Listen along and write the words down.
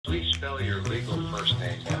spell your legal first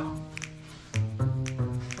name now.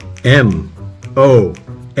 M-O-N-T-E.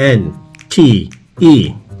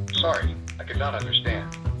 Sorry, I could not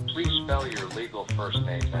understand. Please spell your legal first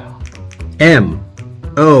name now. M-O-N-T-E.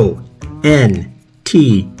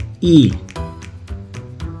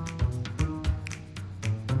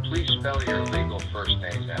 Please spell your legal first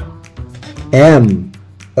name now. M-O-N-T-E.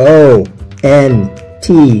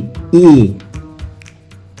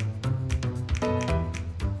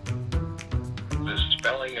 The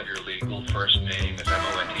spelling of your legal first name is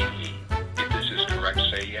M-O-N-T-E. If this is correct,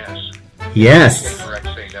 say yes. Yes. If incorrect,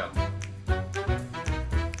 say no.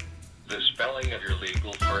 The spelling of your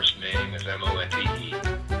legal first name is M-O-N-T-E.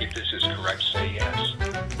 If this is correct, say yes.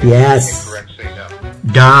 If Yes. incorrect, say no.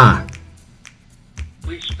 Da.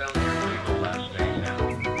 Please spell your legal last name now.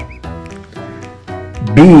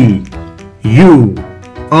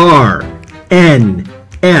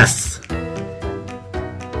 B-U-R-N-S.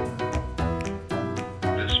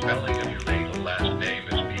 The spelling of your legal last name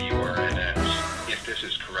is B-U-R-N-S. If this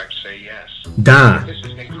is correct, say yes. Da. If this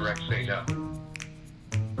is incorrect, say no.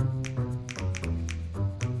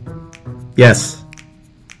 Yes.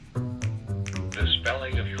 The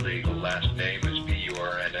spelling of your legal last name is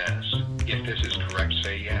B-U-R-N-S. If this is correct,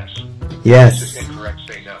 say yes. If this is Yes. incorrect,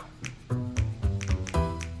 say no.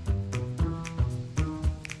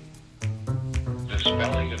 The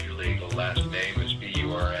spelling of your legal last name is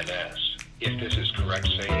B-U-R-N-S. If this is correct,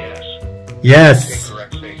 say yes. If Yes.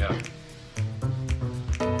 incorrect, say no.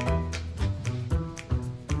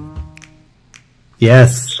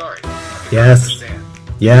 Yes. Sorry, I cannot Yes. understand.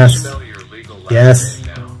 Yes. Spell your legal last Yes. name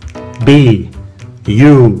now. B-U-R-N-S.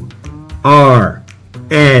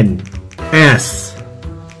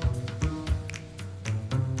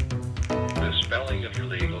 The spelling of your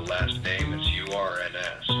legal last name is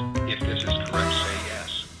U-R-N-S. If this is correct, say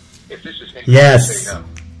yes. If this is incorrect, Yes. say no.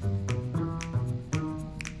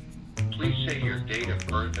 Please say your date of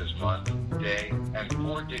birth as month, day, and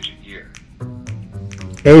four-digit year.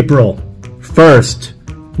 April 1st,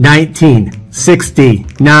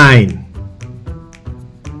 1969.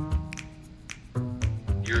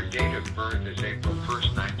 Your date of birth is April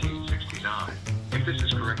 1st, 1969. If this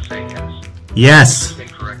is correct, say yes. Yes. If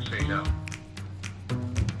incorrect, say no.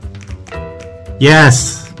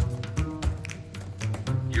 Yes.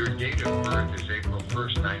 Your date of birth is April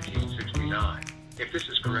 1st, 1969. If this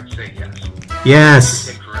is correct, say yes. Yes.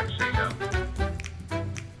 If incorrect, say no.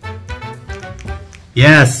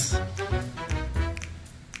 Yes.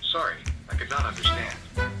 Sorry, I could not understand.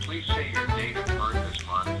 Please say your date of birth as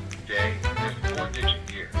month, day, and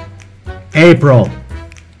four-digit year. April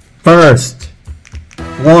 1st,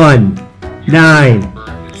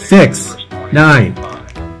 1969.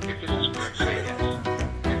 If this is correct, say yes.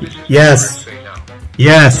 If this is Yes. incorrect, say no.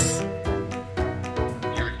 Yes.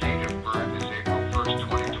 Your date of birth is April 1st,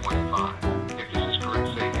 2025. If this is correct,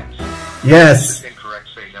 say yes. If this Yes. is incorrect,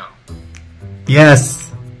 say no. Yes.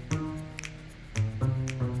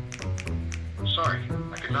 Sorry,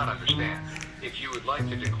 I could not understand. If you would like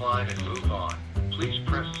to decline and move on, please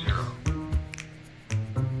press 0.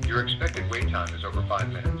 Your expected wait time is over 5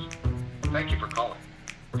 minutes. Thank you for calling.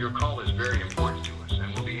 Your call is very important to us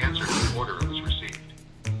and will be answered in order of its